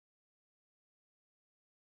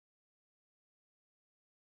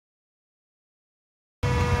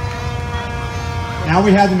Now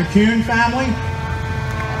we have the McCune family.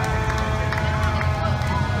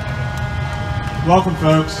 Welcome,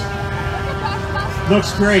 folks.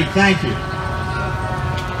 Looks great, thank you.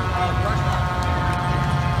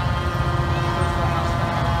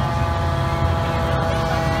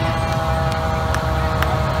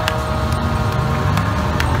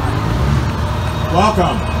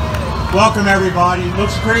 Welcome. Welcome, everybody.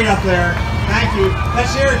 Looks great up there. Thank you.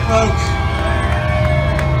 Let's hear it, folks.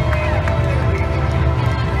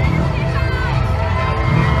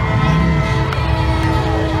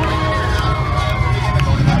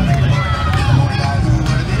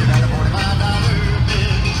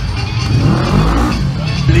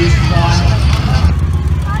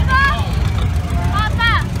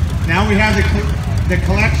 Now we have the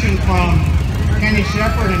collection from Kenny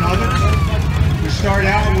Shepard and others. We start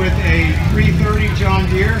out with a 330 John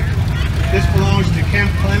Deere. This belongs to Kemp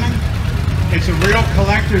Clement. It's a real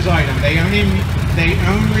collector's item. They only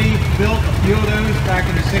built a few of those back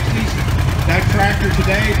in the 60s. That tractor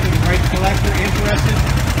today, for the right collector interested,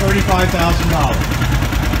 $35,000.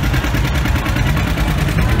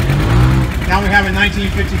 Now we have a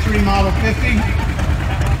 1953 Model 50.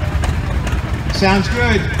 Sounds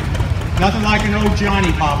good. Nothing like an old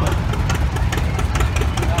Johnny popper.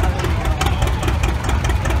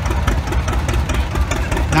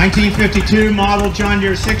 '52 model John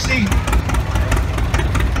Deere 60.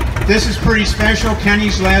 This is pretty special.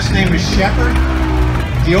 Kenny's last name is Shepard.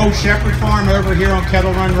 The old Shepard farm over here on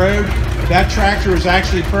Kettle Run Road. That tractor was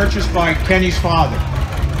actually purchased by Kenny's father.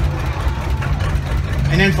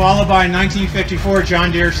 And then followed by a 1954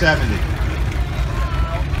 John Deere 70.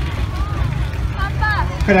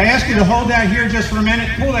 Could I ask you to hold that here just for a minute?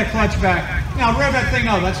 Pull that clutch back. Now rev that thing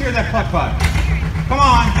up. Let's hear that putt-putt. Come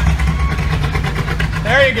on.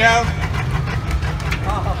 There you go.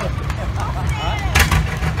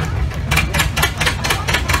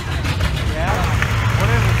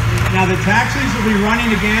 Now the taxis will be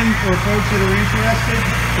running again for folks that are interested.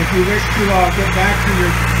 If you wish to get back to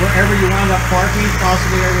wherever you wound up parking,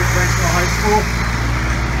 possibly over at Brentsville High School.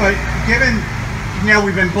 But given,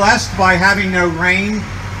 we've been blessed by having no rain,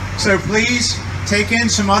 so please take in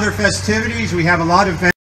some other festivities. We have a lot of